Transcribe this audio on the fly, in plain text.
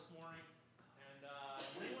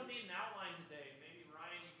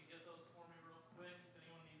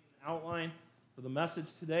outline for the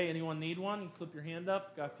message today. Anyone need one? You can slip your hand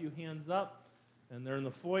up. Got a few hands up, and they're in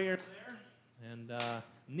the foyer there. And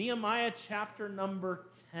Nehemiah chapter number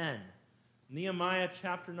 10. Nehemiah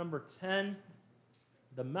chapter number 10.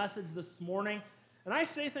 The message this morning. And I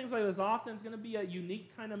say things like this often. It's going to be a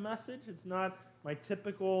unique kind of message. It's not my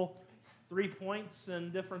typical 3 points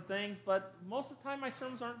and different things, but most of the time my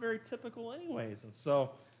sermons aren't very typical anyways. And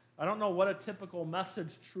so I don't know what a typical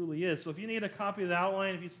message truly is. So if you need a copy of the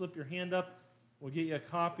outline, if you slip your hand up, we'll get you a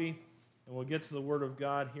copy, and we'll get to the Word of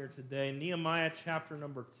God here today. Nehemiah chapter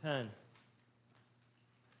number 10.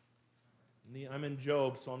 I'm in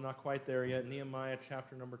Job, so I'm not quite there yet. Nehemiah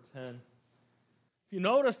chapter number 10. If you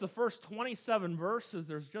notice the first 27 verses,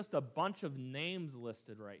 there's just a bunch of names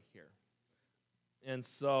listed right here. And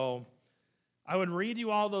so I would read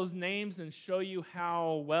you all those names and show you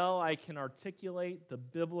how well I can articulate the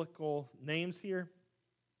biblical names here,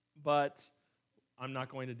 but I'm not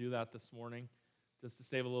going to do that this morning, just to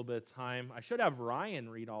save a little bit of time. I should have Ryan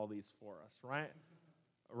read all these for us.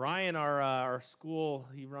 Ryan, our school,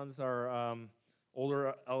 he runs our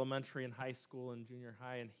older elementary and high school and junior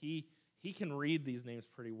high, and he can read these names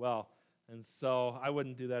pretty well. And so I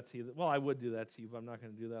wouldn't do that to you. Well, I would do that to you, but I'm not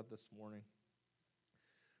going to do that this morning.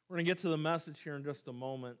 We're going to get to the message here in just a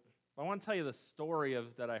moment. But I want to tell you the story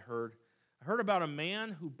that I heard. I heard about a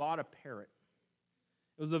man who bought a parrot.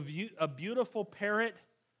 It was a beautiful parrot,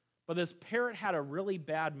 but this parrot had a really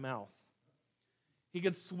bad mouth. He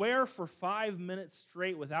could swear for 5 minutes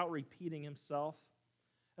straight without repeating himself.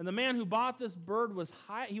 And the man who bought this bird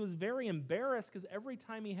he was very embarrassed because every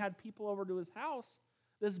time he had people over to his house,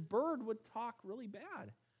 this bird would talk really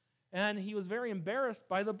bad. And he was very embarrassed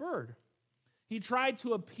by the bird. He tried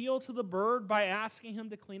to appeal to the bird by asking him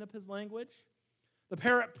to clean up his language. The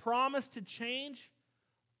parrot promised to change,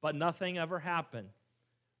 but nothing ever happened.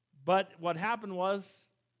 But what happened was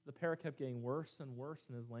the parrot kept getting worse and worse,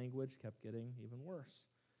 and his language kept getting even worse.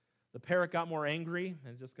 The parrot got more angry,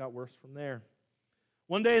 and it just got worse from there.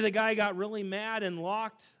 One day, the guy got really mad and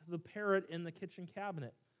locked the parrot in the kitchen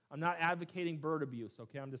cabinet. I'm not advocating bird abuse,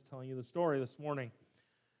 okay? I'm just telling you the story this morning.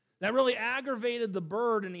 That really aggravated the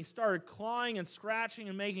bird, and he started clawing and scratching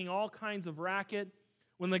and making all kinds of racket.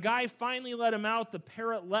 When the guy finally let him out, the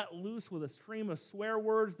parrot let loose with a stream of swear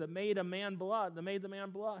words that made the man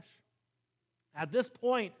blush. At this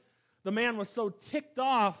point, the man was so ticked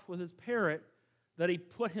off with his parrot that he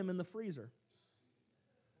put him in the freezer.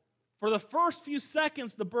 For the first few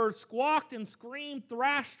seconds, the bird squawked and screamed,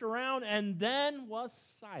 thrashed around, and then was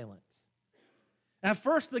silent. At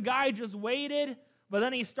first, the guy just waited, but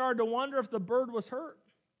then he started to wonder if the bird was hurt.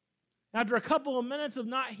 After a couple of minutes of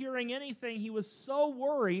not hearing anything, he was so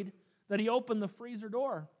worried that he opened the freezer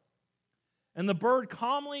door. And the bird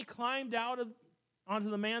calmly climbed onto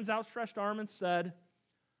the man's outstretched arm and said,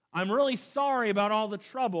 "I'm really sorry about all the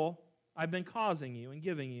trouble I've been causing you and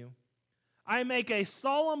giving you. I make a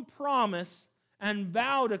solemn promise and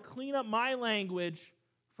vow to clean up my language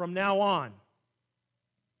from now on."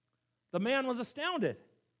 The man was astounded.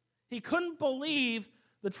 He couldn't believe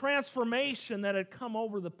the transformation that had come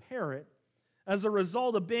over the parrot as a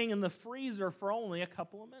result of being in the freezer for only a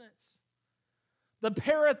couple of minutes. The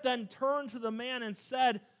parrot then turned to the man and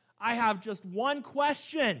said, "I have just one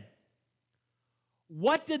question.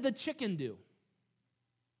 What did the chicken do?"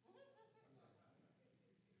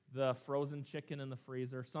 The frozen chicken in the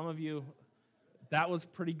freezer. Some of you, that was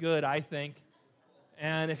pretty good, I think.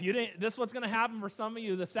 And if you didn't, this is what's going to happen for some of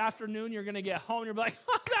you. This afternoon, you're going to get home and you're like,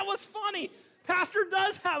 "Oh, that was funny. Pastor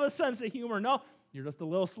does have a sense of humor." No, you're just a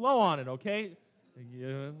little slow on it, okay?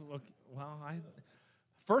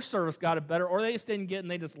 First service got it better, or they just didn't get it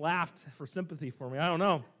and they just laughed for sympathy for me. I don't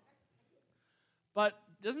know. But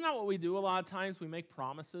isn't that what we do a lot of times? We make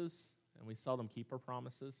promises and we seldom keep our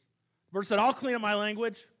promises. The bird said, "I'll clean up my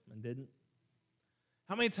language," and didn't.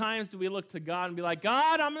 How many times do we look to God and be like,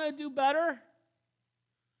 "God, I'm going to do better"?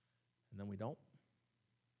 And then we don't.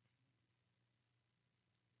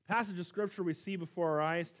 Passage of Scripture we see before our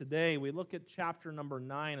eyes today, we look at chapter number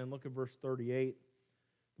 9 and look at verse 38.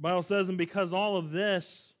 The Bible says, "And because all of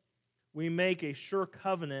this, we make a sure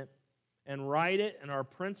covenant and write it, and our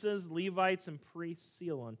princes, Levites, and priests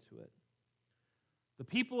seal unto it." The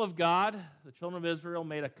people of God, the children of Israel,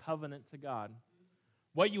 made a covenant to God.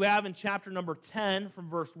 What you have in chapter number 10 from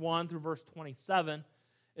verse 1 through verse 27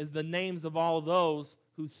 is the names of all those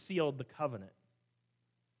who sealed the covenant.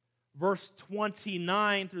 Verse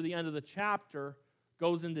 29 through the end of the chapter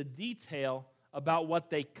goes into detail about what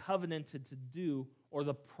they covenanted to do, or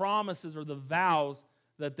the promises or the vows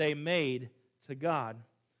that they made to God.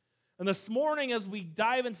 And this morning, as we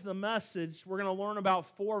dive into the message, we're going to learn about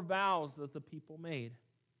 4 vows that the people made.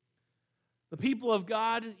 The people of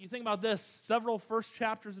God, you think about this, several first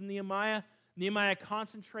chapters of Nehemiah, Nehemiah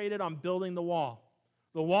concentrated on building the wall.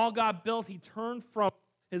 The wall got built. He turned from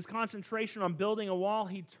his concentration on building a wall,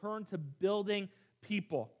 he turned to building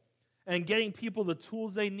people and getting people the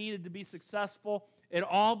tools they needed to be successful. It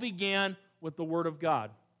all began with the Word of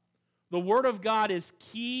God. The Word of God is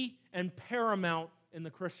key and paramount in the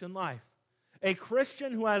Christian life. A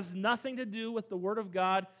Christian who has nothing to do with the Word of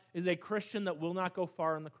God is a Christian that will not go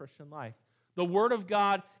far in the Christian life. The Word of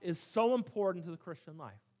God is so important to the Christian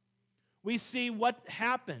life. We see what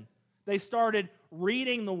happened. They started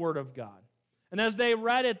reading the Word of God. And as they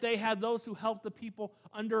read it, they had those who helped the people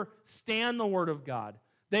understand the Word of God.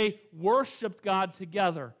 They worshiped God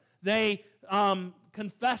together. They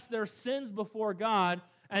confessed their sins before God,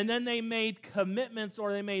 and then they made commitments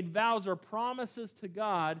or they made vows or promises to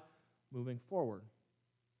God moving forward.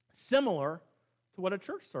 Similar to what a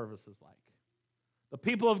church service is like. The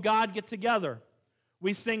people of God get together.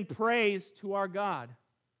 We sing praise to our God.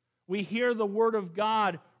 We hear the Word of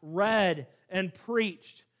God read and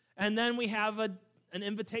preached. And then we have an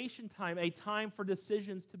invitation time, a time for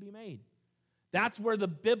decisions to be made. That's where the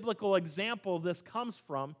biblical example of this comes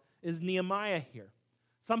from, is Nehemiah here.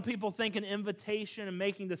 Some people think an invitation and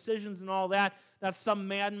making decisions and all that, that's some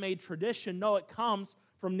man-made tradition. No, it comes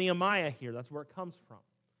from Nehemiah here. That's where it comes from.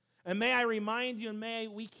 And may I remind you, and may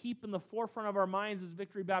we keep in the forefront of our minds as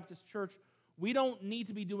Victory Baptist Church, we don't need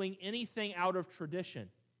to be doing anything out of tradition.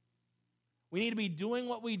 We need to be doing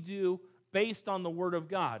what we do based on the Word of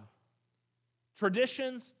God.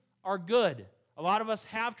 Traditions are good. A lot of us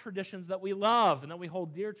have traditions that we love and that we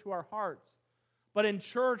hold dear to our hearts. But in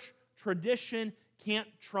church, tradition can't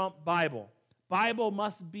trump Bible. Bible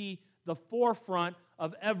must be the forefront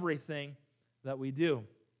of everything that we do.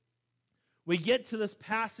 We get to this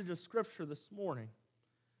passage of Scripture this morning,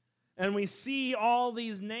 and we see all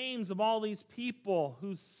these names of all these people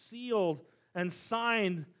who sealed and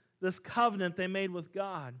signed this covenant they made with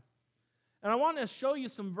God. And I want to show you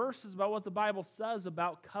some verses about what the Bible says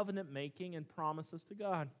about covenant making and promises to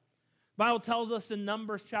God. The Bible tells us in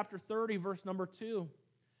Numbers chapter 30, verse number 2,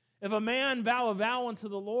 if a man vow a vow unto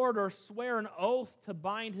the Lord or swear an oath to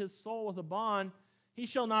bind his soul with a bond, he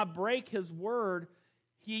shall not break his word.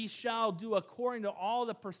 He shall do according to all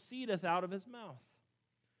that proceedeth out of his mouth.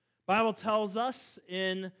 The Bible tells us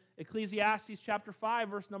in Ecclesiastes chapter 5,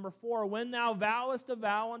 verse number 4, when thou vowest a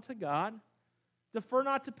vow unto God, defer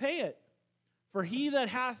not to pay it. For he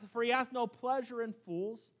hath no pleasure in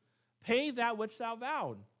fools, pay that which thou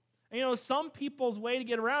vowed. And some people's way to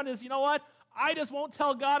get around is, you know what? I just won't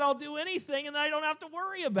tell God I'll do anything and I don't have to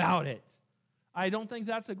worry about it. I don't think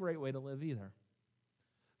that's a great way to live either.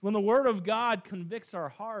 When the Word of God convicts our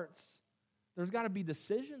hearts, there's got to be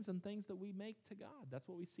decisions and things that we make to God. That's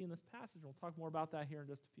what we see in this passage. We'll talk more about that here in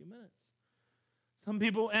just a few minutes. Some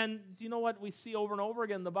people, and do you know what we see over and over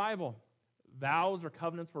again in the Bible? Vows or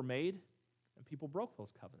covenants were made, and people broke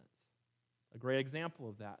those covenants. A great example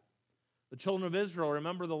of that. The children of Israel,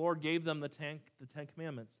 remember the Lord gave them the Ten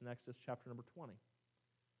Commandments in Exodus chapter number 20.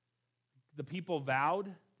 The people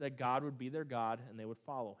vowed that God would be their God and they would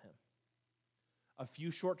follow him. A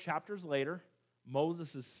few short chapters later,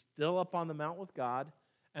 Moses is still up on the mount with God,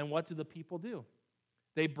 and what do the people do?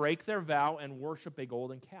 They break their vow and worship a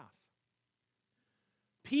golden calf.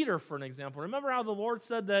 Peter, for an example, remember how the Lord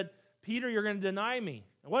said that, Peter, you're going to deny me.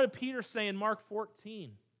 And what did Peter say in Mark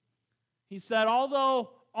 14? He said,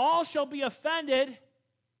 although all shall be offended,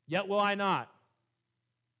 yet will I not.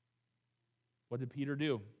 What did Peter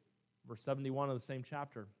do? Verse 71 of the same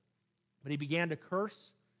chapter. But he began to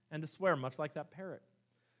curse and to swear, much like that parrot,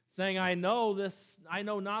 saying, I know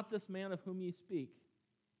not this man of whom ye speak.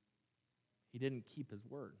 He didn't keep his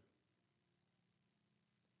word.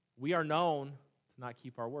 We are known to not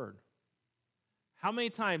keep our word. How many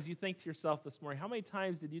times, you think to yourself this morning, how many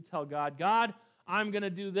times did you tell God, God, I'm going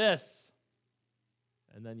to do this,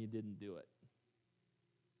 and then you didn't do it?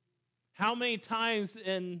 How many times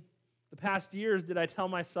in the past years did I tell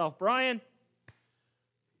myself, Brian,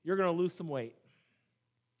 you're going to lose some weight.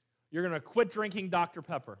 You're going to quit drinking Dr.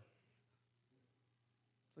 Pepper.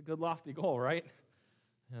 It's a good lofty goal, right?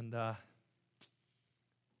 And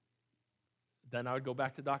then I would go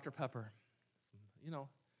back to Dr. Pepper.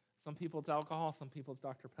 Some people it's alcohol, some people it's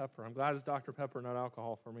Dr. Pepper. I'm glad it's Dr. Pepper, not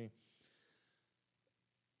alcohol for me.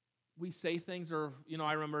 We say things, or,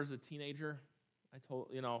 I remember as a teenager,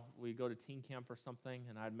 we'd go to teen camp or something,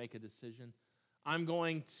 and I'd make a decision. I'm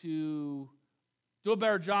going to do a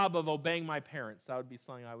better job of obeying my parents. That would be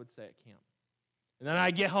something I would say at camp. And then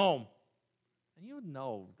I'd get home, and you would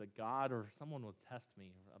know that God or someone would test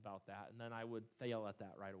me about that, and then I would fail at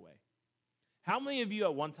that right away. How many of you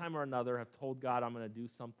at one time or another have told God, I'm going to do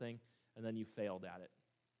something, and then you failed at it?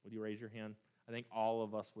 Would you raise your hand? I think all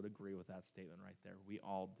of us would agree with that statement right there. We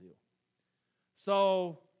all do.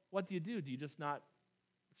 So what do? Do you just not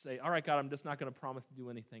say, all right, God, I'm just not going to promise to do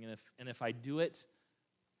anything, and if I do it,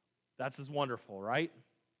 that's as wonderful, right?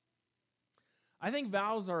 I think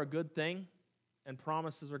vows are a good thing, and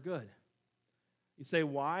promises are good. You say,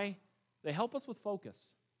 why? They help us with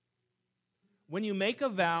focus. When you make a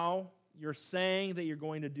vow, you're saying that you're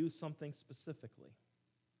going to do something specifically.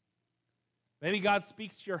 Maybe God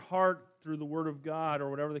speaks to your heart through the Word of God or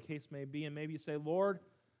whatever the case may be, and maybe you say, Lord,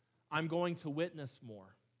 I'm going to witness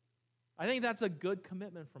more. I think that's a good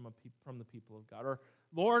commitment from the people of God. Or,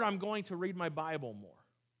 Lord, I'm going to read my Bible more.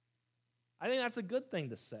 I think that's a good thing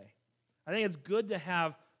to say. I think it's good to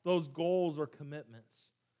have those goals or commitments.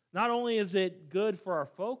 Not only is it good for our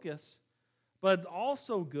focus, but it's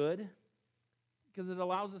also good because it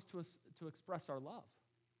allows us to express our love.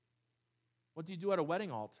 What do you do at a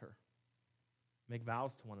wedding altar? Make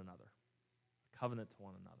vows to one another, covenant to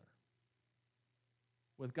one another.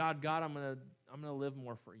 With God, I'm going to live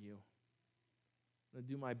more for you. I'm going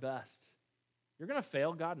to do my best. You're going to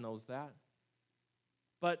fail, God knows that.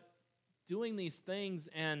 But doing these things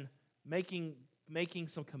and making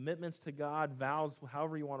some commitments to God, vows,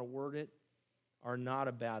 however you want to word it, are not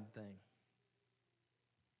a bad thing.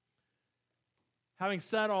 Having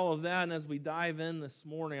said all of that, and as we dive in this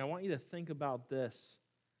morning, I want you to think about this.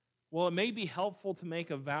 Well, it may be helpful to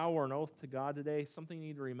make a vow or an oath to God today. Something you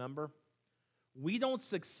need to remember. We don't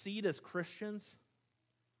succeed as Christians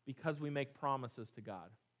because we make promises to God.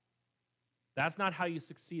 That's not how you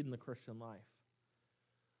succeed in the Christian life.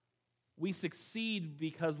 We succeed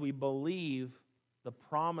because we believe the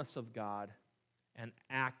promise of God and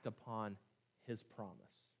act upon His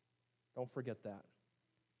promise. Don't forget that.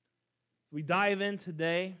 As we dive in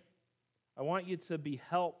today, I want you to be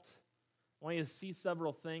helped. I want you to see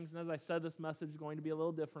several things. And as I said, this message is going to be a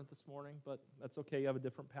little different this morning, but that's okay. You have a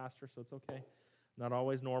different pastor, so it's okay. Not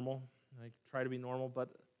always normal. I try to be normal, but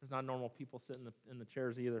there's not normal people sitting in the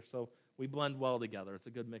chairs either, so we blend well together. It's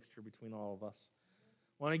a good mixture between all of us.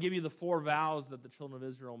 I want to give you the 4 vows that the children of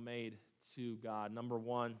Israel made to God. Number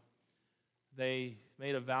 1, they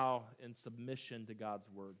made a vow in submission to God's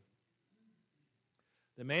word.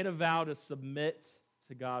 They made a vow to submit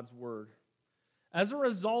to God's word. As a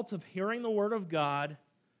result of hearing the word of God,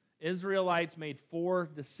 Israelites made 4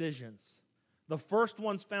 decisions. The first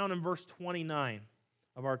one's found in verse 29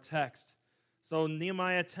 of our text. So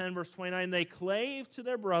Nehemiah 10, verse 29, they clave to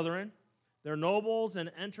their brethren, their nobles,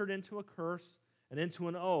 and entered into a curse and into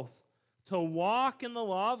an oath to walk in the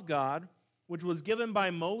law of God, which was given by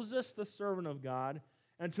Moses, the servant of God,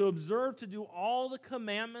 and to observe to do all the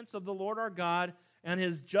commandments of the Lord our God and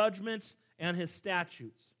His judgments and His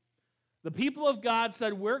statutes. The people of God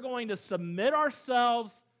said, we're going to submit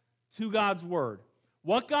ourselves to God's word.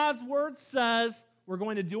 What God's word says, we're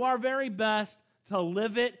going to do our very best to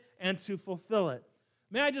live it and to fulfill it.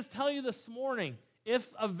 May I just tell you this morning,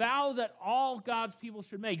 if a vow that all God's people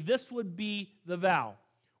should make, this would be the vow.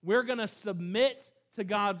 We're going to submit to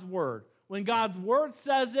God's word. When God's word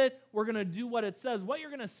says it, we're going to do what it says. What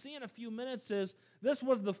you're going to see in a few minutes is this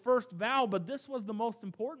was the first vow, but this was the most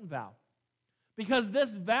important vow. Because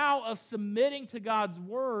this vow of submitting to God's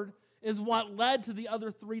word is what led to the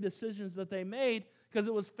other 3 decisions that they made, because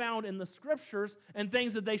it was found in the scriptures and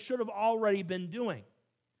things that they should have already been doing.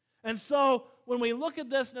 And so when we look at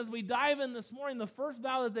this and as we dive in this morning, the first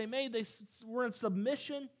vow that they made, they were in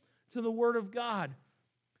submission to the word of God.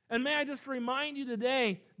 And may I just remind you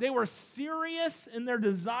today, they were serious in their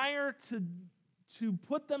desire to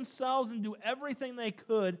put themselves and do everything they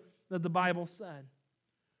could that the Bible said.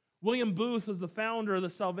 William Booth was the founder of the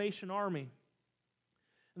Salvation Army.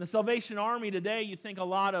 In the Salvation Army today, you think a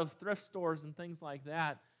lot of thrift stores and things like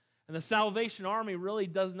that. And the Salvation Army really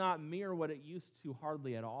does not mirror what it used to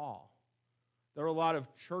hardly at all. There were a lot of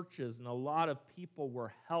churches and a lot of people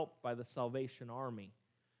were helped by the Salvation Army.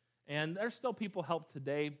 And there's still people helped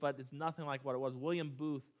today, but it's nothing like what it was. William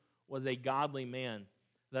Booth was a godly man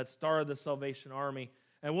that started the Salvation Army.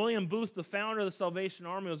 And William Booth, the founder of the Salvation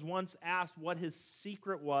Army, was once asked what his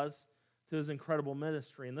secret was to his incredible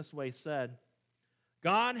ministry. And this way he said,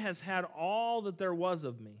 God has had all that there was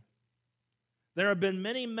of me. There have been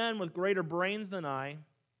many men with greater brains than I,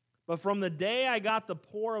 but from the day I got the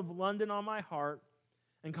poor of London on my heart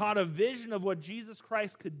and caught a vision of what Jesus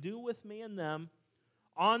Christ could do with me and them,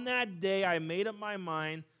 on that day I made up my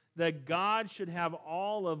mind that God should have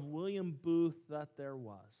all of William Booth that there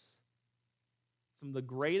was. Some of the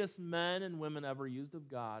greatest men and women ever used of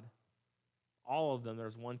God, all of them,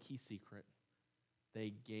 there's one key secret.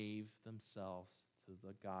 they gave themselves to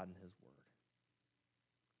the God and his word.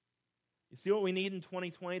 You see what we need in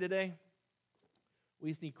 2020 today? We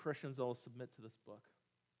just need Christians that will submit to this book.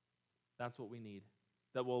 That's what we need.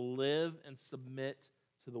 That will live and submit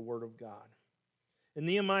to the word of God. In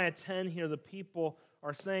Nehemiah 10 here, the people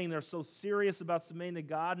are saying they're so serious about submitting to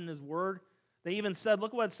God and his word. They even said,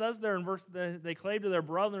 look what it says there in verse, they clave to their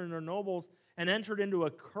brethren and their nobles and entered into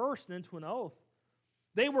a curse and into an oath.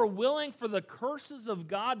 They were willing for the curses of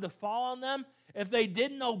God to fall on them if they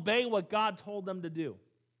didn't obey what God told them to do.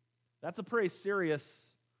 That's a pretty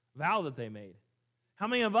serious vow that they made. How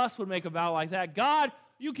many of us would make a vow like that? God,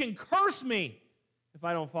 you can curse me if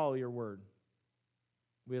I don't follow your word.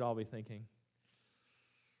 We'd all be thinking,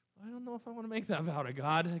 I don't know if I want to make that vow to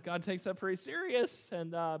God. God takes that pretty serious,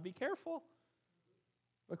 and be careful.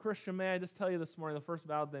 But Christian, may I just tell you this morning, the first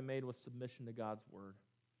vow they made was submission to God's word.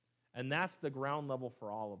 And that's the ground level for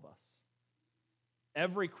all of us.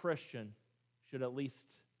 Every Christian should at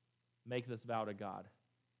least make this vow to God.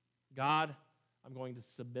 God, I'm going to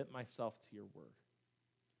submit myself to your word.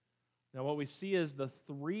 Now what we see is the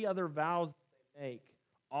three other vows they make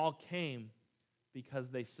all came because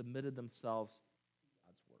they submitted themselves to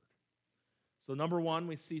God's word. So number one,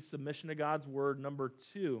 we see submission to God's word. Number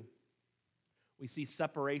two, we see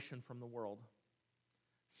separation from the world.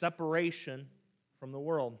 Separation from the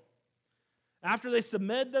world. After they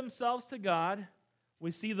submitted themselves to God,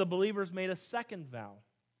 we see the believers made a second vow.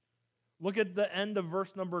 Look at the end of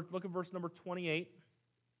verse number 28.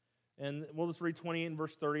 And we'll just read 28 and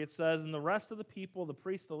verse 30. It says, and the rest of the people, the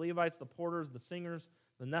priests, the Levites, the porters, the singers,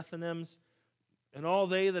 the Nethinims, and all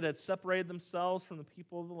they that had separated themselves from the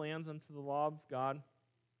people of the lands unto the law of God,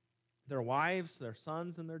 their wives, their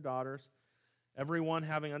sons, and their daughters, everyone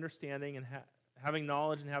having understanding and having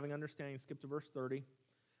knowledge and having understanding, skip to verse 30,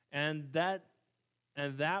 and that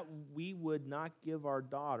we would not give our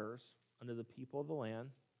daughters unto the people of the land,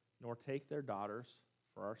 nor take their daughters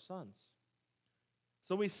for our sons.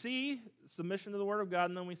 So we see submission to the word of God,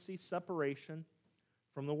 and then we see separation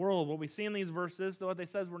from the world. What we see in these verses, what they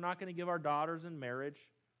say is we're not going to give our daughters in marriage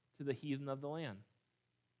to the heathen of the land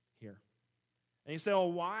here. And you say,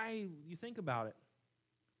 well, why? You think about it.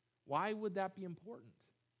 Why would that be important?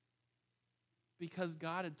 Because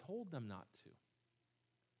God had told them not to.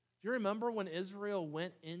 Do you remember when Israel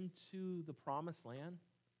went into the promised land?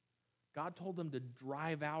 God told them to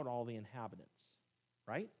drive out all the inhabitants,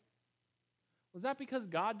 right? Was that because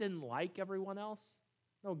God didn't like everyone else?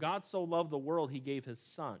 No, God so loved the world, he gave his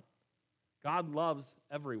son. God loves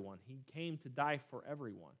everyone. He came to die for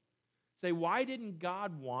everyone. Say, why didn't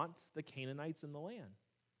God want the Canaanites in the land?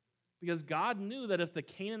 Because God knew that if the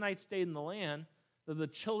Canaanites stayed in the land, that the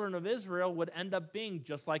children of Israel would end up being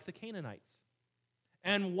just like the Canaanites.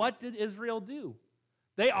 And what did Israel do?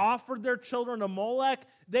 They offered their children to Molech.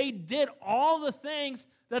 They did all the things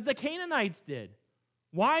that the Canaanites did.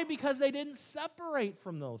 Why? Because they didn't separate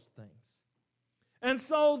from those things. And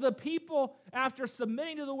so the people, after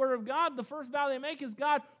submitting to the word of God, the first vow they make is,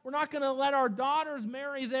 God, we're not going to let our daughters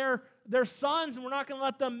marry their sons, and we're not going to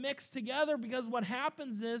let them mix together, because what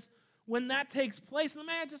happens is, when that takes place, and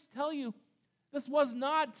may I just tell you, this was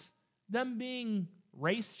not them being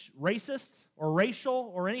racist or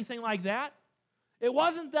racial or anything like that. It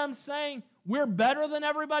wasn't them saying, we're better than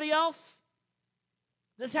everybody else.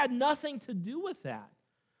 This had nothing to do with that.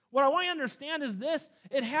 What I want you to understand is this: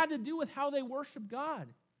 it had to do with how they worship God.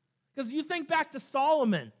 Because you think back to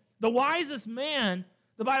Solomon, the wisest man,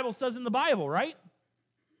 the Bible says in the Bible, right?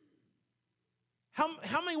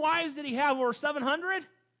 How many wives did he have? Over 700?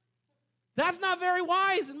 That's not very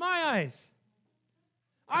wise in my eyes.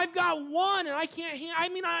 I've got one, and I can't.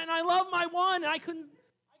 I love my one, and I couldn't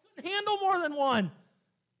handle more than one.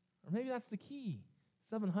 Or maybe that's the key.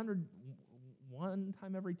 700 one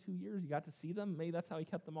time every 2 years, you got to see them. Maybe that's how he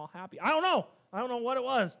kept them all happy. I don't know. I don't know what it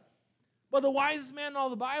was. But the wisest man in all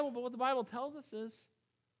the Bible, but what the Bible tells us is,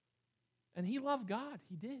 and he loved God.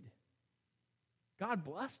 He did. God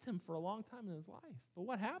blessed him for a long time in his life. But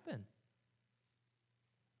what happened?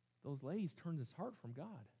 Those ladies turned his heart from God.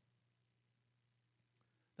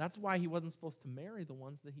 That's why he wasn't supposed to marry the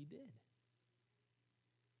ones that he did.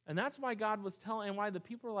 And that's why God was telling, and why the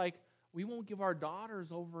people are like, we won't give our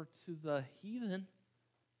daughters over to the heathen,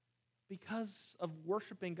 because of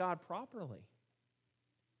worshiping God properly.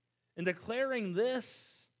 And declaring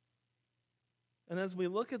this, and as we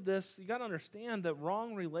look at this, you got to understand that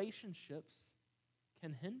wrong relationships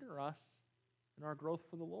can hinder us in our growth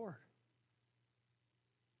for the Lord.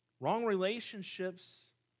 Wrong relationships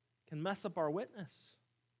can mess up our witness.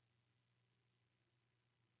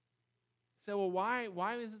 Say, well,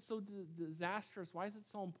 why is it so disastrous? Why is it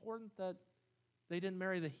so important that they didn't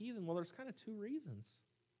marry the heathen? Well, there's kind of two reasons.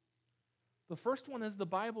 The first one is the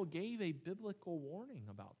Bible gave a biblical warning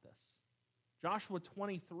about this. Joshua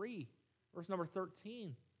 23, verse number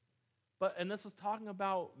 13. And this was talking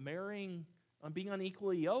about marrying, being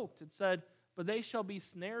unequally yoked. It said, "But they shall be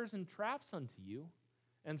snares and traps unto you,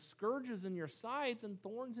 and scourges in your sides and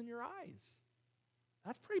thorns in your eyes."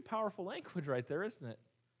 That's pretty powerful language right there, isn't it?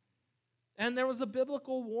 And there was a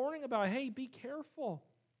biblical warning about, hey, be careful.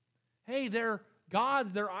 Hey, they're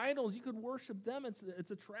gods, they're idols. You could worship them.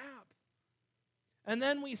 It's a trap. And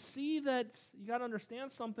then we see that, you got to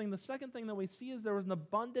understand something. The second thing that we see is there was an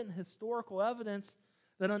abundant historical evidence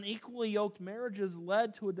that unequally yoked marriages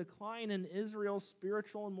led to a decline in Israel's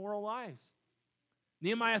spiritual and moral lives.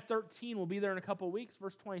 Nehemiah 13, will be there in a couple of weeks,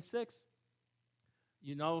 verse 26.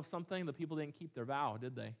 You know something? The people didn't keep their vow,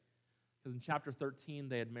 did they? Because in chapter 13,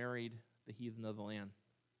 they had married the heathen of the land.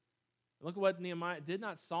 Look at what Nehemiah, "Did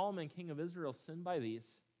not Solomon, king of Israel, sin by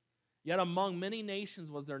these? Yet among many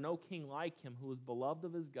nations was there no king like him, who was beloved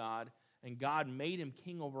of his God, and God made him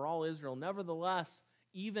king over all Israel. Nevertheless,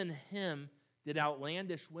 even him did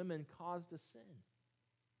outlandish women cause to sin."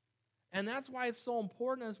 And that's why it's so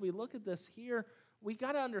important as we look at this here. We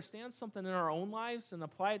got to understand something in our own lives and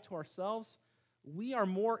apply it to ourselves. We are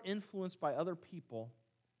more influenced by other people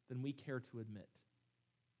than we care to admit.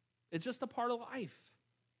 It's just a part of life.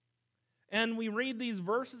 And we read these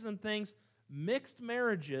verses and things. Mixed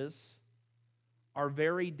marriages are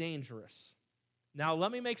very dangerous. Now,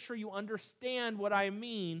 let me make sure you understand what I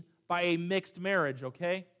mean by a mixed marriage,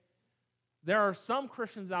 okay? There are some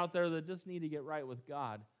Christians out there that just need to get right with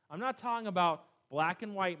God. I'm not talking about black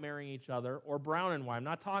and white marrying each other or brown and white.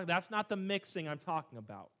 That's not the mixing I'm talking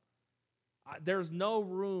about. There's no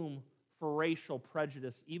room for racial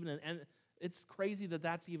prejudice, and it's crazy that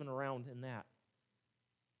that's even around in that.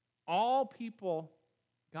 All people,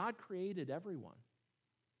 God created everyone.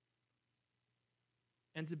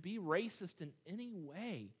 And to be racist in any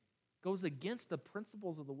way goes against the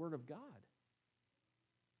principles of the Word of God.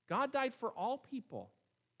 God died for all people,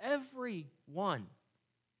 everyone.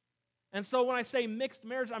 And so when I say mixed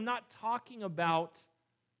marriage, I'm not talking about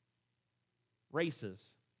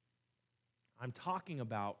races. I'm talking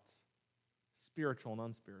about spiritual and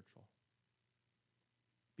unspiritual.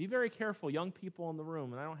 Be very careful, young people in the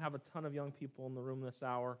room, and I don't have a ton of young people in the room this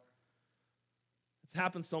hour. It's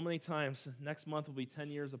happened so many times. Next month will be 10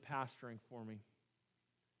 years of pastoring for me.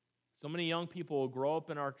 So many young people will grow up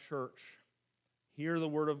in our church, hear the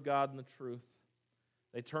Word of God and the truth.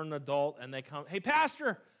 They turn an adult and they come, "Hey,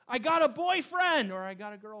 pastor, I got a boyfriend," or "I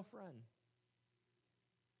got a girlfriend."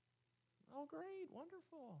 Oh, great,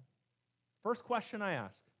 wonderful. First question I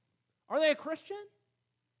ask, are they a Christian?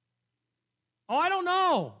 Oh, I don't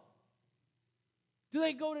know. Do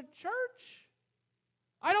they go to church?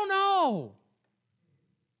 I don't know.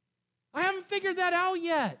 I haven't figured that out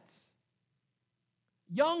yet.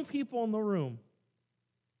 Young people in the room,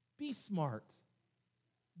 be smart.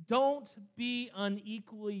 Don't be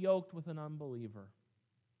unequally yoked with an unbeliever.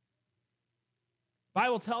 The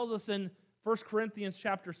Bible tells us in 1 Corinthians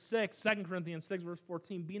chapter 6, 2 Corinthians 6, verse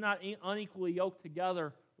 14, "Be not unequally yoked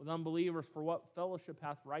together with unbelievers, for what fellowship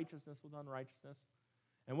hath righteousness with unrighteousness,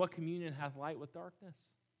 and what communion hath light with darkness?"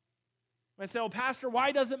 I say, "Oh, Pastor,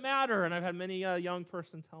 why does it matter?" And I've had many young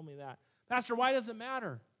person tell me that. "Pastor, why does it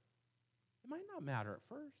matter?" It might not matter at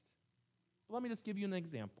first. But let me just give you an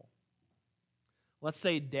example. Let's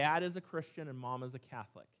say dad is a Christian and mom is a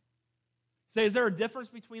Catholic. Say, is there a difference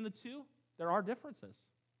between the two? There are differences.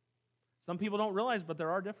 Some people don't realize, but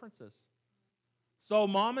there are differences. So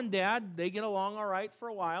mom and dad, they get along all right for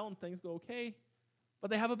a while and things go okay, but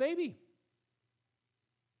they have a baby.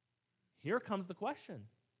 Here comes the question.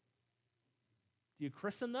 Do you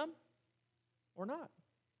christen them or not?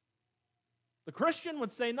 The Christian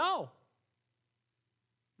would say no.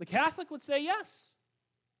 The Catholic would say yes.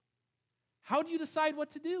 How do you decide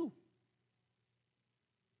what to do?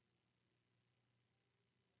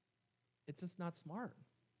 It's just not smart.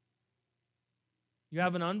 You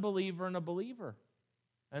have an unbeliever and a believer,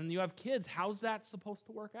 and you have kids. How's that supposed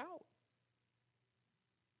to work out?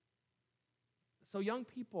 So young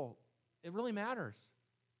people, it really matters.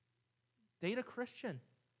 Date a Christian.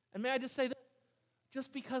 And may I just say this?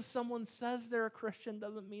 Just because someone says they're a Christian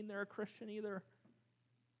doesn't mean they're a Christian either.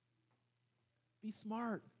 Be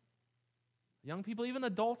smart. Young people, even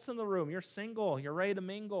adults in the room, you're single, you're ready to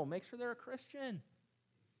mingle. Make sure they're a Christian.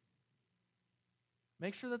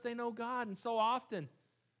 Make sure that they know God. And so often,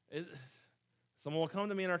 someone will come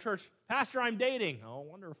to me in our church, "Pastor, I'm dating." Oh,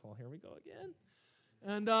 wonderful. Here we go again.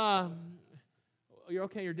 And you're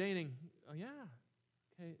okay, you're dating. Oh, yeah.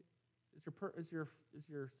 Okay. Is your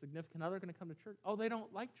significant other going to come to church? Oh, they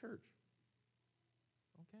don't like church.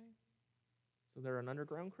 Okay. So they're an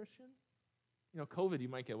underground Christian? COVID, you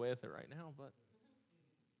might get away with it right now, but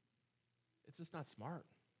it's just not smart.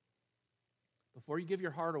 Before you give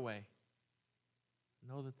your heart away,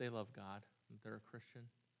 know that they love God, that they're a Christian.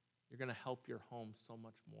 You're going to help your home so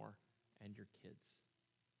much more and your kids.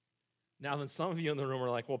 Now then, some of you in the room are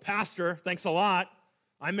like, well, Pastor, thanks a lot.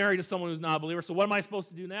 I'm married to someone who's not a believer, so what am I supposed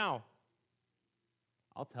to do now?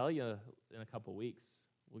 I'll tell you in a couple weeks.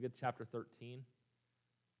 We'll get to chapter 13.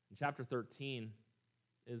 In chapter 13,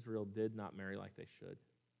 Israel did not marry like they should.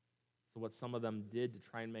 So what some of them did to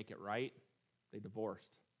try and make it right, they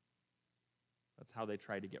divorced. That's how they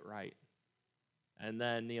tried to get right. And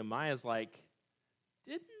then Nehemiah's like,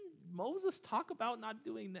 didn't Moses talk about not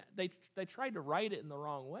doing that? They tried to write it in the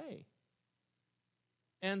wrong way.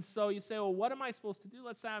 And so you say, well, what am I supposed to do?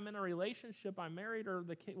 Let's say I'm in a relationship, I'm married, or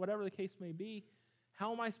whatever the case may be.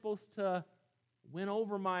 How am I supposed to win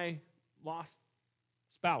over my lost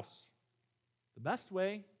spouse? The best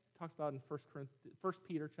way, talks about in 1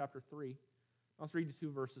 Peter chapter 3. I'll just read you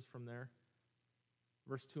 2 verses from there.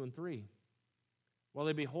 Verse 2 and 3. While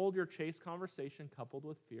they behold your chaste conversation coupled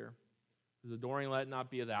with fear, whose adoring let it not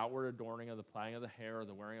be the outward adorning of the plaiting of the hair, or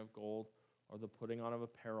the wearing of gold, or the putting on of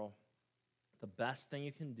apparel. The best thing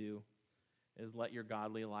you can do is let your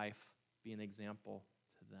godly life be an example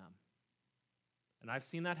to them. And I've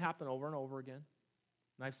seen that happen over and over again.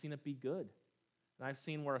 And I've seen it be good. And I've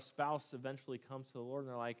seen where a spouse eventually comes to the Lord and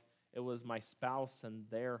they're like, it was my spouse and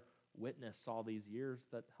their witness all these years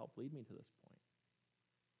that helped lead me to this point.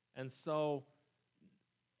 And so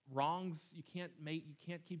wrongs, you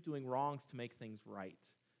can't keep doing wrongs to make things right.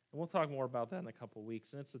 And we'll talk more about that in a couple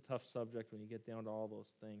weeks. And it's a tough subject when you get down to all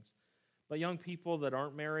those things. But young people that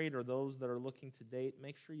aren't married or those that are looking to date,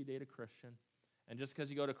 make sure you date a Christian. And just because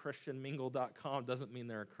you go to christianmingle.com doesn't mean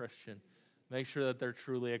they're a Christian. Make sure that they're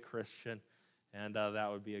truly a Christian, and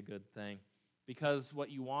that would be a good thing. Because what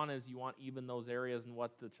you want is you want even those areas and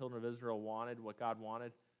what the children of Israel wanted, what God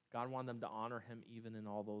wanted them to honor him even in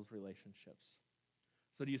all those relationships.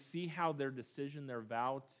 So do you see how their decision, their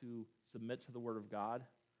vow to submit to the Word of God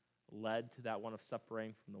led to that one of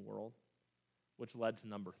separating from the world, which led to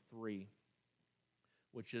number 3,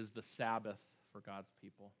 which is the Sabbath for God's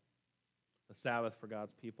people. The Sabbath for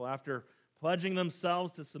God's people. After pledging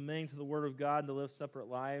themselves to submitting to the Word of God and to live separate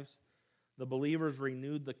lives, the believers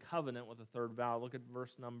renewed the covenant with a third vow. Look at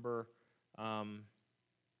verse number 31.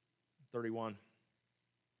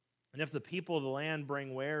 And if the people of the land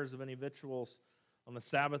bring wares of any victuals on the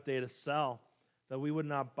Sabbath day to sell, that we would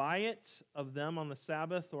not buy it of them on the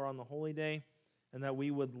Sabbath or on the holy day, and that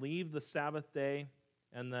we would leave the Sabbath day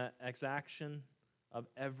and the exaction of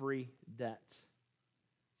every debt.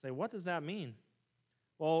 Say, what does that mean?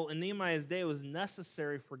 Well, in Nehemiah's day, it was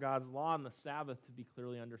necessary for God's law and the Sabbath to be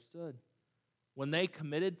clearly understood. When they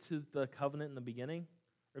committed to the covenant in the beginning,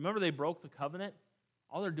 remember they broke the covenant?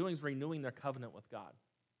 All they're doing is renewing their covenant with God.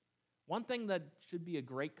 One thing that should be a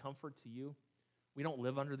great comfort to you, we don't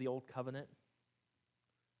live under the old covenant.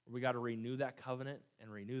 We got to renew that covenant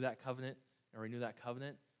and renew that covenant and renew that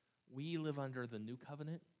covenant. We live under the new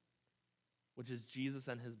covenant, which is Jesus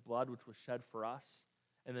and his blood, which was shed for us.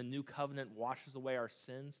 And the new covenant washes away our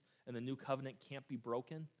sins, and the new covenant can't be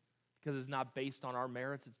broken because it's not based on our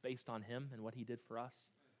merits, it's based on him and what he did for us.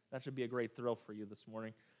 That should be a great thrill for you this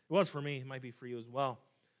morning. It was for me, it might be for you as well.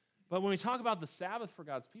 But when we talk about the Sabbath for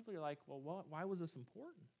God's people, you're like, well, why was this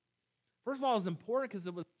important? First of all, it was important because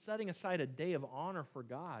it was setting aside a day of honor for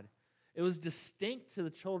God. It was distinct to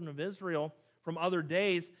the children of Israel from other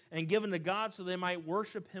days and given to God so they might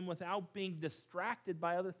worship him without being distracted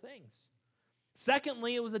by other things.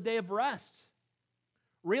 Secondly, it was a day of rest.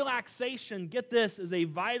 Relaxation, get this, is a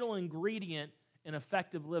vital ingredient in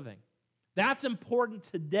effective living. That's important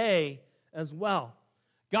today as well.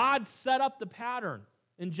 God set up the pattern.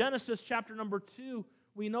 In Genesis chapter number 2,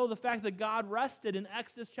 we know the fact that God rested. In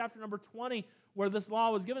Exodus chapter number 20, where this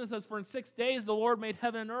law was given, it says, for in 6 days the Lord made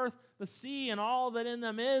heaven and earth, the sea, and all that in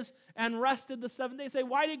them is, and rested the 7th day. Say,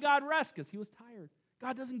 why did God rest? Because he was tired.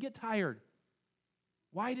 God doesn't get tired.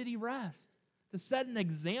 Why did he rest? To set an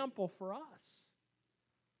example for us.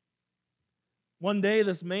 One day,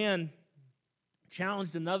 this man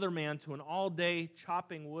challenged another man to an all-day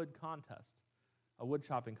chopping wood contest, a wood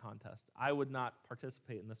chopping contest. I would not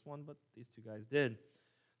participate in this one, but these two guys did.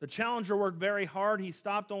 The challenger worked very hard. He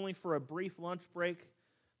stopped only for a brief lunch break.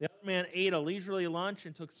 The other man ate a leisurely lunch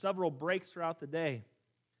and took several breaks throughout the day.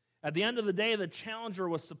 At the end of the day, the challenger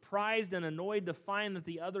was surprised and annoyed to find that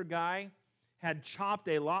the other guy had chopped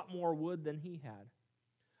a lot more wood than he had.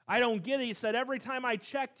 I don't get it. He said, every time I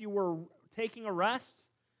checked, you were taking a rest,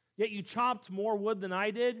 yet you chopped more wood than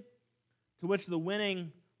I did. To which the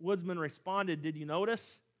winning woodsman responded, did you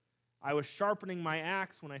notice? I was sharpening my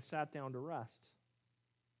axe when I sat down to rest.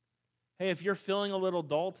 Hey, if you're feeling a little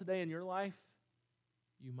dull today in your life,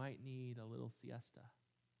 you might need a little siesta.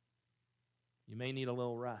 You may need a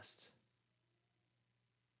little rest.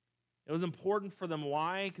 It was important for them.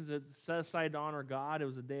 Why? Because it set aside to honor God. It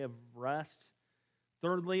was a day of rest.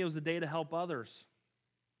 Thirdly, it was a day to help others.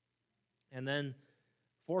 And then,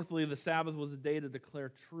 fourthly, the Sabbath was a day to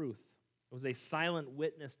declare truth. It was a silent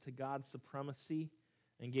witness to God's supremacy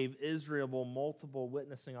and gave Israel multiple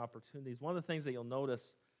witnessing opportunities. One of the things that you'll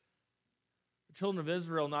notice, the children of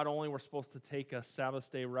Israel not only were supposed to take a Sabbath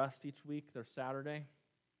day rest each week, their Saturday,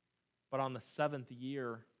 but on the seventh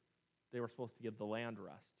year, they were supposed to give the land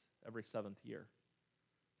rest every seventh year.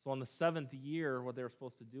 So on the seventh year, what they were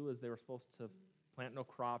supposed to do is they were supposed to plant no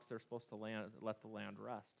crops. They were supposed to let the land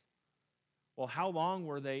rest. Well, how long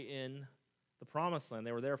were they in the promised land?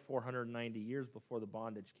 They were there 490 years before the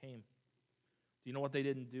bondage came. Do you know what they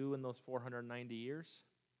didn't do in those 490 years?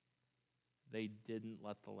 They didn't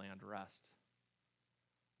let the land rest.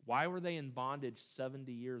 Why were they in bondage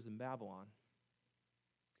 70 years in Babylon?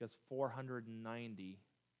 Because 490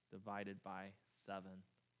 divided by 7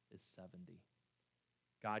 is 70.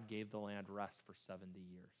 God gave the land rest for 70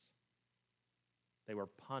 years. They were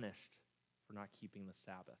punished for not keeping the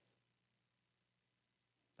Sabbath.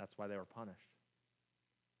 That's why they were punished.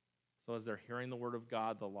 So as they're hearing the word of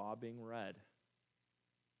God, the law being read,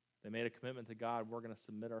 they made a commitment to God. We're going to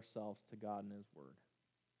submit ourselves to God and his word.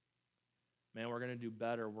 Man, we're going to do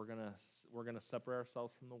better. We're going to separate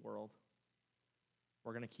ourselves from the world.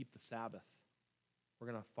 We're going to keep the Sabbath. We're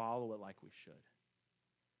going to follow it like we should.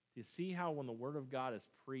 Do you see how when the word of God is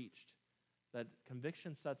preached, that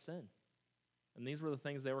conviction sets in? And these were the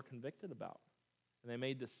things they were convicted about. And they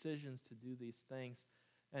made decisions to do these things.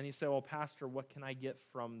 And you say, well, Pastor, what can I get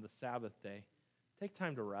from the Sabbath day? Take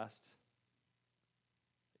time to rest.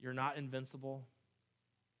 You're not invincible.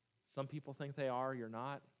 Some people think they are. You're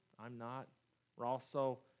not. I'm not. We're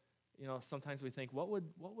also, sometimes we think, what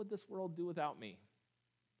would this world do without me?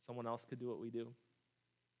 Someone else could do what we do.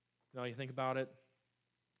 You think about it.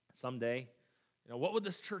 Someday, what would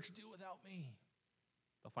this church do without me?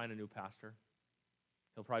 They'll find a new pastor.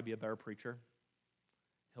 He'll probably be a better preacher.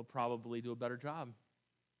 He'll probably do a better job.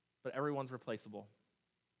 But everyone's replaceable.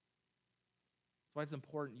 That's why it's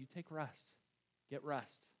important. You take rest. Get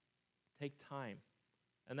rest. Take time.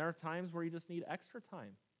 And there are times where you just need extra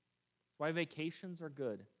time. That's why vacations are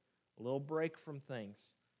good. A little break from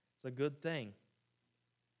things. It's a good thing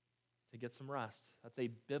to get some rest. That's a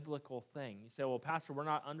biblical thing. You say, well, Pastor, we're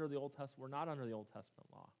not under the Old Testament. We're not under the Old Testament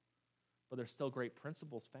law. But there's still great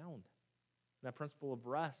principles found. And that principle of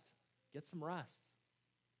rest, get some rest.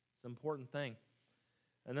 It's an important thing.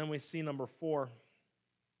 And then we see number 4.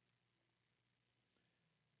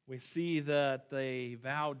 We see that they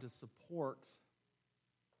vowed to support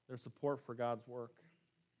their support for God's work.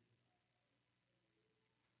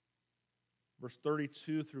 Verse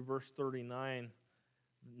 32 through verse 39,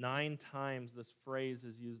 9 times this phrase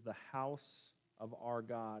is used, the house of our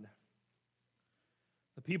God.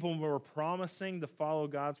 The people were promising to follow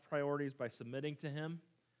God's priorities by submitting to him,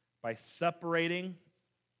 by separating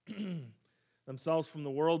themselves from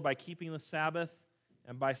the world, by keeping the Sabbath,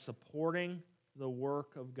 and by supporting the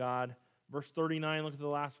work of God. Verse 39, look at the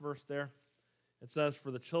last verse there. It says,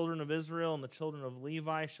 for the children of Israel and the children of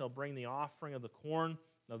Levi shall bring the offering of the corn,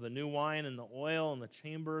 of the new wine, and the oil, and the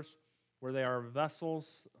chambers where they are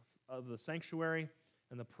vessels of the sanctuary,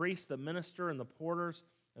 and the priests that minister, and the porters,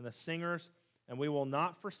 and the singers, and we will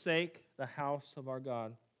not forsake the house of our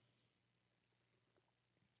God.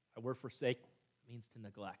 The word forsake means to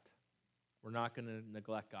neglect. We're not going to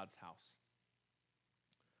neglect God's house.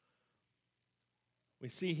 We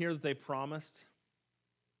see here that they promised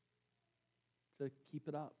to keep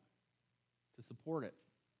it up, to support it.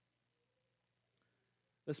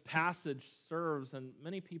 This passage serves, and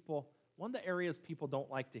many people, one of the areas people don't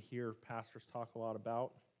like to hear pastors talk a lot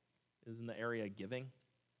about is in the area of giving.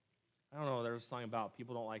 I don't know, there's something about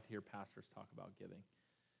people don't like to hear pastors talk about giving.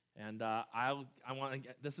 And I want to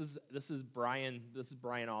get, this is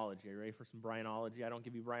Brianology. Are you ready for some Brianology? I don't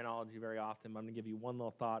give you Brianology very often, but I'm going to give you one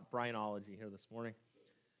little thought, Brianology here this morning.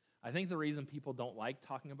 I think the reason people don't like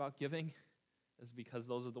talking about giving is because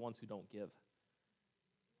those are the ones who don't give.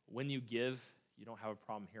 When you give, you don't have a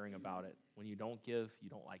problem hearing about it. When you don't give, you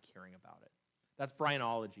don't like hearing about it. That's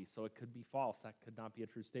Brianology, so it could be false. That could not be a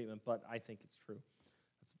true statement, but I think it's true.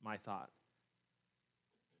 That's my thought.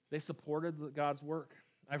 They supported God's work.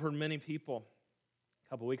 I've heard many people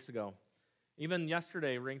couple weeks ago. Even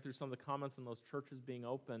yesterday, reading through some of the comments on those churches being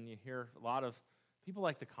open, you hear a lot of people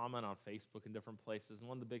like to comment on Facebook in different places. And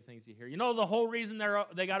one of the big things you hear, the whole reason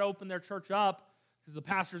they got to open their church up because the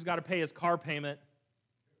pastor's got to pay his car payment.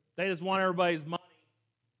 They just want everybody's money.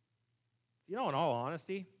 In all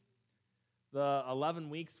honesty, the 11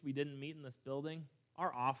 weeks we didn't meet in this building,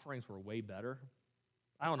 our offerings were way better.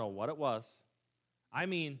 I don't know what it was. I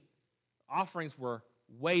mean, offerings were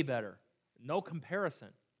way better. No comparison.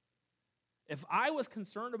 If I was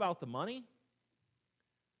concerned about the money,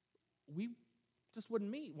 we just wouldn't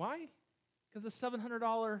meet. Why? Because the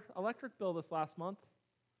 $700 electric bill this last month,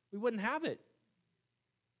 we wouldn't have it.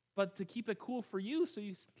 But to keep it cool for you so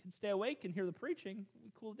you can stay awake and hear the preaching, we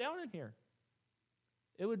cool it down in here.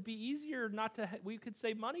 It would be easier we could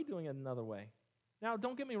save money doing it another way. Now,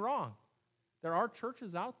 don't get me wrong. There are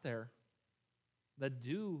churches out there that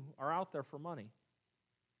are out there for money.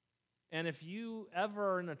 And if you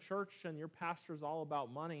ever are in a church and your pastor's all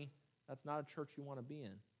about money, that's not a church you want to be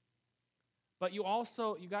in. But you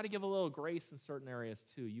got to give a little grace in certain areas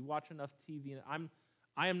too. You watch enough TV.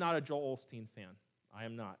 I am not a Joel Osteen fan. I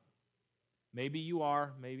am not. Maybe you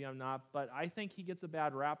are, maybe I'm not. But I think he gets a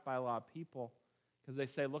bad rap by a lot of people because they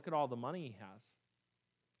say, look at all the money he has.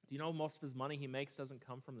 Do you know most of his money he makes doesn't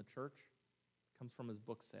come from the church? It comes from his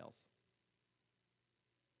book sales.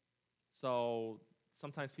 So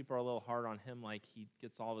sometimes people are a little hard on him, like he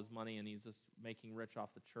gets all of his money and he's just making rich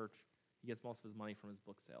off the church. He gets most of his money from his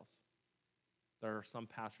book sales. There are some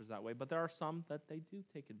pastors that way, but there are some that they do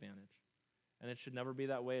take advantage. And it should never be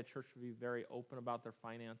that way. A church should be very open about their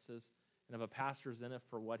finances. And if a pastor's in it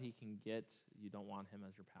for what he can get, you don't want him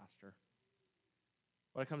as your pastor.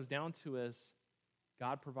 What it comes down to is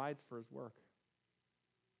God provides for his work.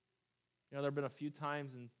 There have been a few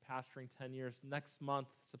times in pastoring 10 years. Next month,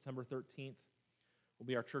 September 13th, will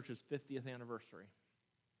be our church's 50th anniversary.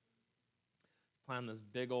 Plan this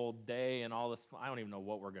big old day and all this. I don't even know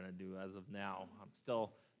what we're going to do as of now. I'm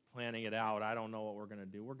still planning it out. I don't know what we're going to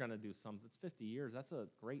do. We're going to do something. It's 50 years. That's a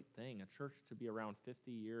great thing. A church to be around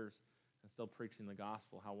 50 years and still preaching the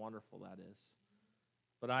gospel. How wonderful that is.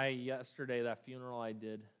 But yesterday, that funeral I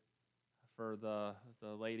did for the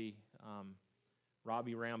lady,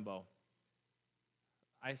 Robbie Rambo,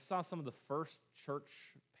 I saw some of the first church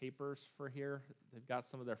papers for here. They've got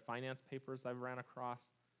some of their finance papers I've ran across.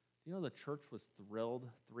 Do you know the church was thrilled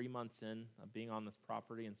 3 months in of being on this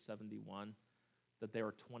property in 71 that they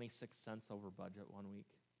were 26 cents over budget 1 week?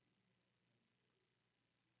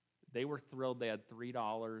 They were thrilled they had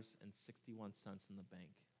 $3.61 in the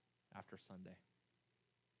bank after Sunday.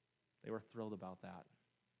 They were thrilled about that.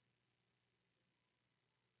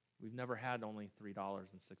 We've never had only $3.61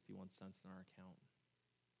 in our account.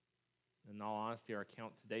 In all honesty, our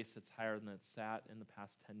account today sits higher than it sat in the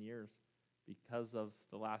past 10 years because of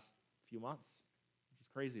the last few months, which is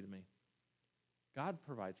crazy to me. God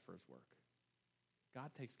provides for his work.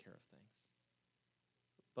 God takes care of things.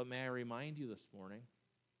 But may I remind you this morning,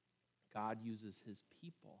 God uses his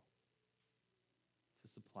people to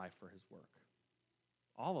supply for his work.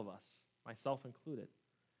 All of us, myself included.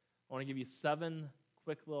 I want to give you 7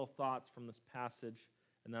 quick little thoughts from this passage,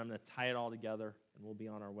 and then I'm going to tie it all together, and we'll be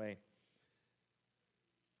on our way.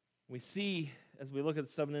 We see, as we look at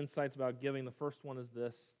the 7 insights about giving, the first one is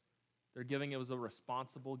this. Their giving, it was a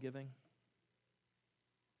responsible giving.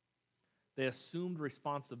 They assumed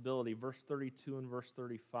responsibility. Verse 32 and verse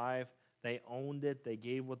 35, they owned it. They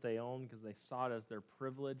gave what they owned because they saw it as their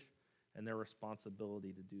privilege and their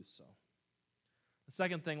responsibility to do so. The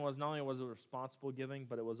second thing was not only was it responsible giving,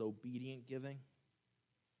 but it was obedient giving.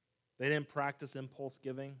 They didn't practice impulse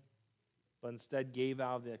giving, but instead gave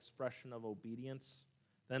out of the expression of obedience.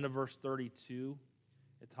 Then to verse 32,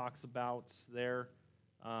 it talks about there,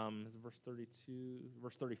 is it verse 32?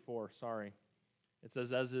 Verse 34, sorry. It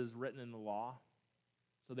says, as is written in the law.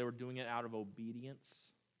 So they were doing it out of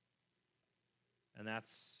obedience. And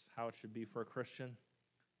that's how it should be for a Christian.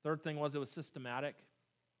 Third thing was it was systematic.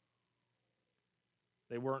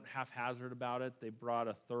 They weren't haphazard about it. They brought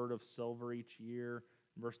a third of silver each year.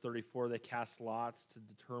 In verse 34, they cast lots to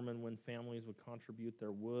determine when families would contribute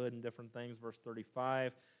their wood and different things. Verse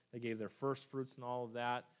 35, they gave their first fruits and all of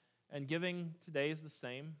that. And giving today is the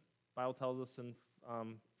same. The Bible tells us in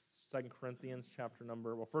 1 Corinthians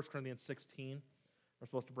 16, we're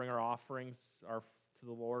supposed to bring our offerings to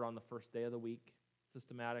the Lord on the first day of the week.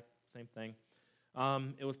 Systematic, same thing.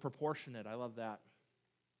 It was proportionate. I love that.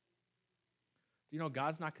 Do you know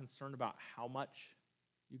God's not concerned about how much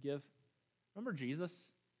you give? Remember Jesus?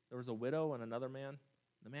 There was a widow and another man.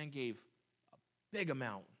 The man gave a big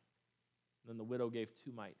amount. Then the widow gave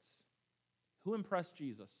 2 mites. Who impressed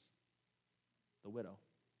Jesus? the widow,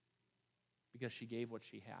 because she gave what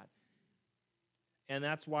she had. And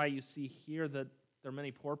that's why you see here that there are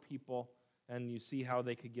many poor people, and you see how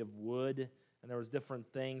they could give wood, and there was different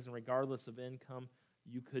things, and regardless of income,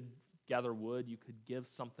 you could gather wood, you could give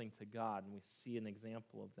something to God, and we see an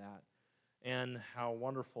example of that, and how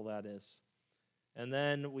wonderful that is. And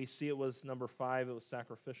then we see it was number 5, it was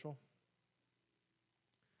sacrificial.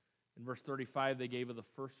 In verse 35, they gave of the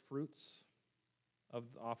first fruits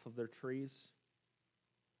off of their trees.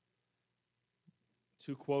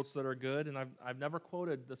 2 quotes that are good, and I've never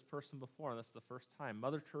quoted this person before, and this is the first time.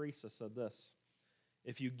 Mother Teresa said this: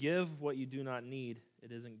 "If you give what you do not need,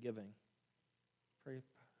 it isn't giving." Pretty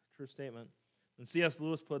true statement. And C.S.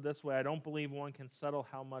 Lewis put it this way: "I don't believe one can settle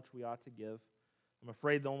how much we ought to give. I'm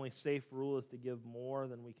afraid the only safe rule is to give more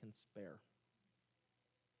than we can spare."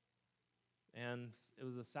 And it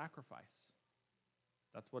was a sacrifice.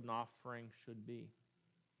 That's what an offering should be.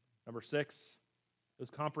 Number 6, it was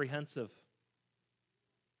comprehensive.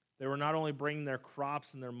 They were not only bringing their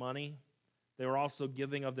crops and their money, they were also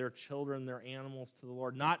giving of their children, their animals to the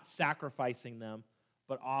Lord, not sacrificing them,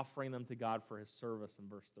 but offering them to God for his service in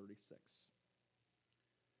verse 36.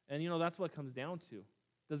 And that's what it comes down to.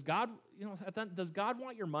 Does God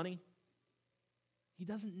want your money? He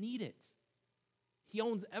doesn't need it. He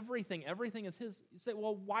owns everything. Everything is his. You say,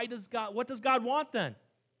 well, what does God want then?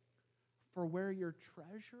 For where your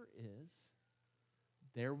treasure is,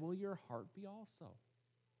 there will your heart be also.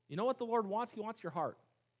 You know what the Lord wants? He wants your heart.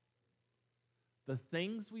 The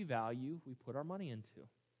things we value, we put our money into.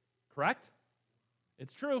 Correct?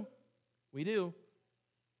 It's true. We do.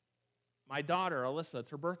 My daughter, Alyssa, it's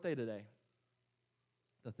her birthday today.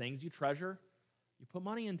 The things you treasure, you put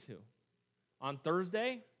money into. On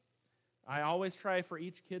Thursday, I always try for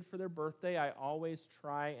each kid for their birthday, I always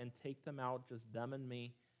try and take them out, just them and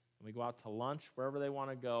me. And we go out to lunch, wherever they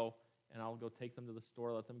want to go, and I'll go take them to the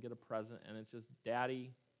store, let them get a present, and it's just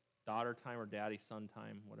daddy-daughter time or daddy-son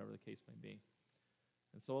time, whatever the case may be.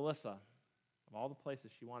 And so Alyssa, of all the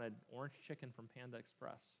places, she wanted orange chicken from Panda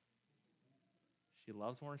Express. She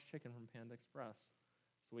loves orange chicken from Panda Express.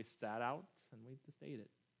 So we sat out and we just ate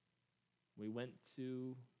it. We went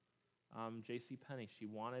to JCPenney. She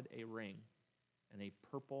wanted a ring, and a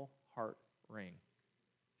purple heart ring.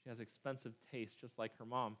 She has expensive taste, just like her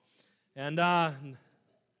mom. And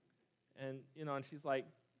she's like,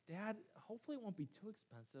 "Dad, hopefully it won't be too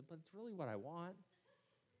expensive, but it's really what I want."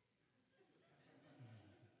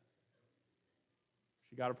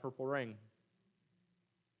 She got a purple ring.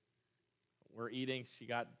 We're eating. She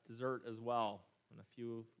got dessert as well, and a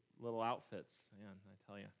few little outfits. Man, I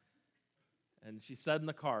tell you. And she said in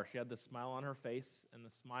the car, she had this smile on her face, and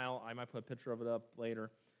the smile, I might put a picture of it up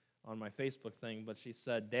later on my Facebook thing, but she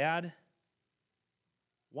said, "Dad,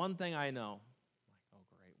 one thing I know." I'm like, "Oh,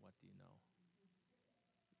 great, what do you know?"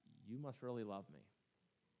 "You must really love me."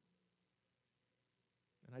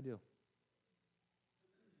 And I do.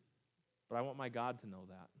 But I want my God to know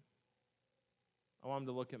that. I want him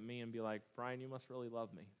to look at me and be like, "Brian, you must really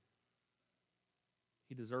love me."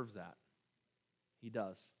 He deserves that. He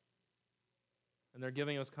does. And their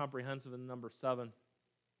giving was comprehensive. In number 7,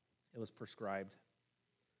 it was prescribed.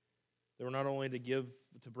 They were not only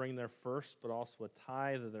to bring their first, but also a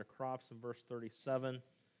tithe of their crops in verse 37,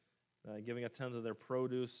 giving a tenth of their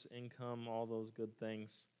produce, income, all those good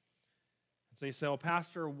things. And so you say, "Well,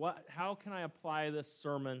 Pastor, how can I apply this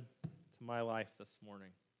sermon to my life this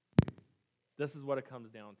morning?" This is what it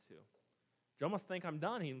comes down to. You almost think I'm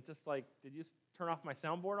done. He's just like, "Did you turn off my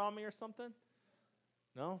soundboard on me or something?"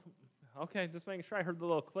 No? Okay, just making sure I heard the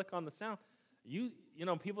little click on the sound.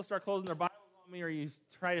 People start closing their Bibles on me, or you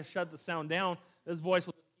try to shut the sound down, this voice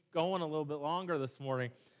will just keep going a little bit longer this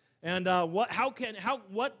morning. And how can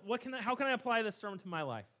I apply this sermon to my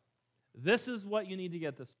life? This is what you need to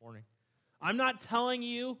get this morning. I'm not telling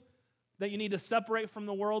you that you need to separate from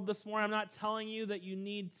the world this morning. I'm not telling you that you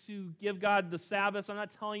need to give God the Sabbath. I'm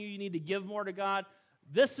not telling you need to give more to God.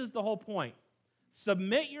 This is the whole point.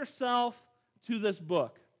 Submit yourself to this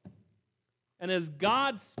book. And as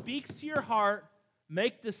God speaks to your heart,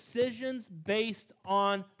 make decisions based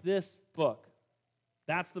on this book.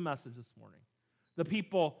 That's the message this morning. The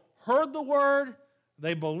people heard the word,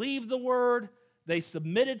 they believed the word, they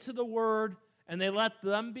submitted to the word, and they let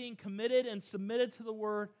them being committed and submitted to the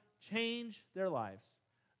word change their lives.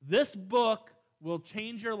 This book will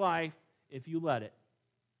change your life if you let it.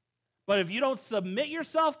 But if you don't submit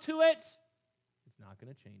yourself to it, it's not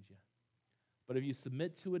going to change you. But if you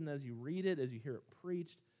submit to it, and as you read it, as you hear it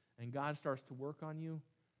preached, and God starts to work on you,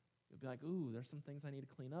 you'll be like, "Ooh, there's some things I need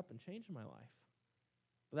to clean up and change in my life."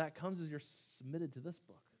 But that comes as you're submitted to this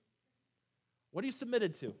book. What are you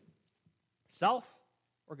submitted to? Self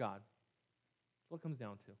or God? That's what it comes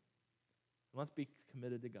down to. And let's be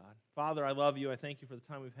committed to God. Father, I love you. I thank you for the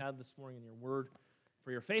time we've had this morning in your word,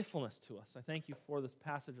 for your faithfulness to us. I thank you for this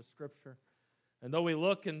passage of Scripture. And though we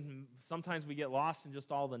look and sometimes we get lost in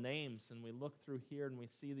just all the names, and we look through here and we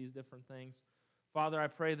see these different things, Father, I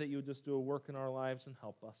pray that you would just do a work in our lives and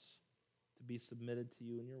help us to be submitted to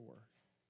you and your word.